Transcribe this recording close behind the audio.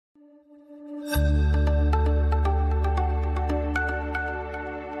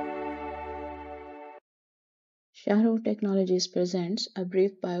Shahruh Technologies presents a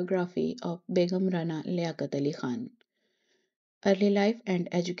brief biography of Begum Rana Liaquat Ali Khan. Early life and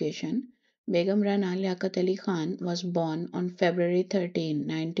education. Begum Rana Liaquat Ali Khan was born on February 13,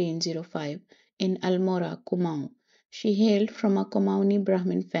 1905, in Almora, Kumaon. She hailed from a Kumaoni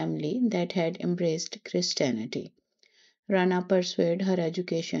Brahmin family that had embraced Christianity. Rana pursued her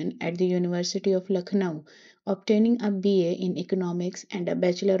education at the University of Lucknow, obtaining a BA in economics and a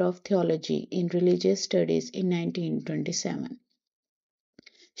Bachelor of Theology in Religious Studies in 1927.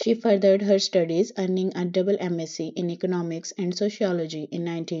 She furthered her studies, earning a double MSc in economics and sociology in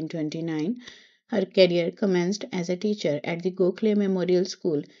 1929. Her career commenced as a teacher at the Gokhale Memorial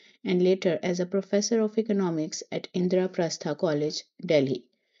School and later as a professor of economics at Indraprastha College, Delhi.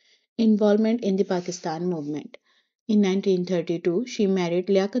 Involvement in the Pakistan movement. In 1932, she married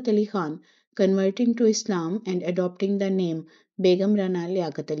Liaquat Ali Khan, converting to Islam and adopting the name Begum Rana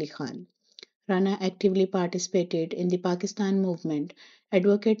Liaquat Ali Khan. Rana actively participated in the Pakistan movement,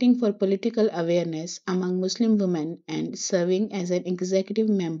 advocating for political awareness among Muslim women and serving as an executive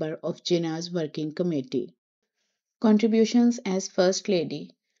member of Jinnah's working committee. Contributions as First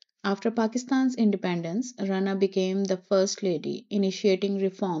Lady. After Pakistan's independence, Rana became the First Lady, initiating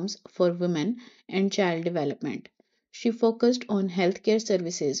reforms for women and child development. She focused on healthcare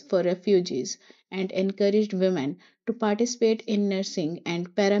services for refugees and encouraged women to participate in nursing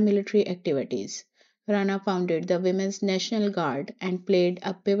and paramilitary activities. Rana founded the Women's National Guard and played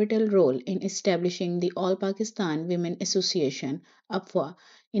a pivotal role in establishing the All Pakistan Women Association, APWA,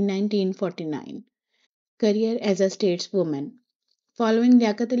 in 1949. Career as a stateswoman. Following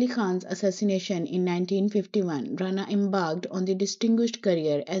Liaquat Ali Khan's assassination in 1951, Rana embarked on the distinguished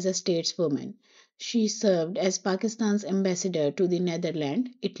career as a stateswoman. She served as Pakistan's ambassador to the Netherlands,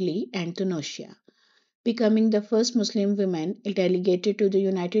 Italy, and Tunisia. Becoming the first Muslim woman delegated to the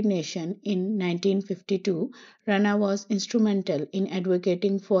United Nations in 1952, Rana was instrumental in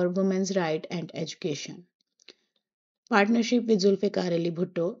advocating for women's rights and education. Partnership with Zulfikar Ali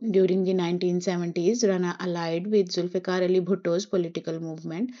Bhutto. During the 1970s, Rana allied with Zulfikar Ali Bhutto's political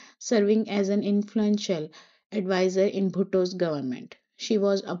movement, serving as an influential advisor in Bhutto's government. She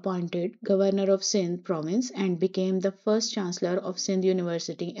was appointed governor of Sindh province and became the first chancellor of Sindh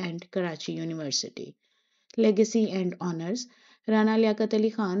University and Karachi University. Legacy and honors. Rana Liaquat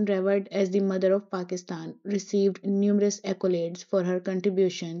Ali Khan, revered as the mother of Pakistan, received numerous accolades for her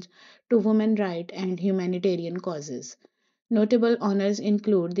contributions to women's rights and humanitarian causes. Notable honors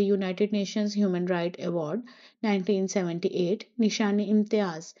include the United Nations Human Rights Award 1978,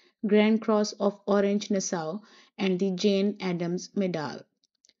 Nishani-Imtiaz, Grand Cross of Orange Nassau, and the Jane Addams Medal.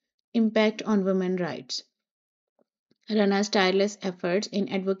 Impact on women's rights. Rana's tireless efforts in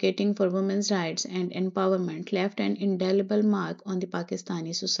advocating for women's rights and empowerment left an indelible mark on the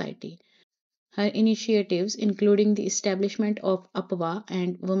Pakistani society. Her initiatives, including the establishment of APWA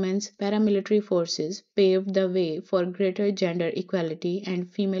and women's paramilitary forces, paved the way for greater gender equality and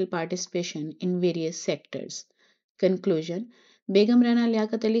female participation in various sectors. Conclusion. Begum Rana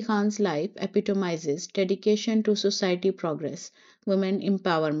Liaquat Ali Khan's life epitomizes dedication to society progress, women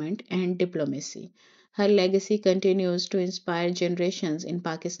empowerment, and diplomacy. Her legacy continues to inspire generations in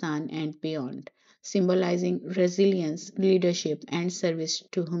Pakistan and beyond, symbolizing resilience, leadership, and service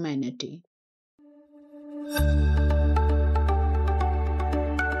to humanity.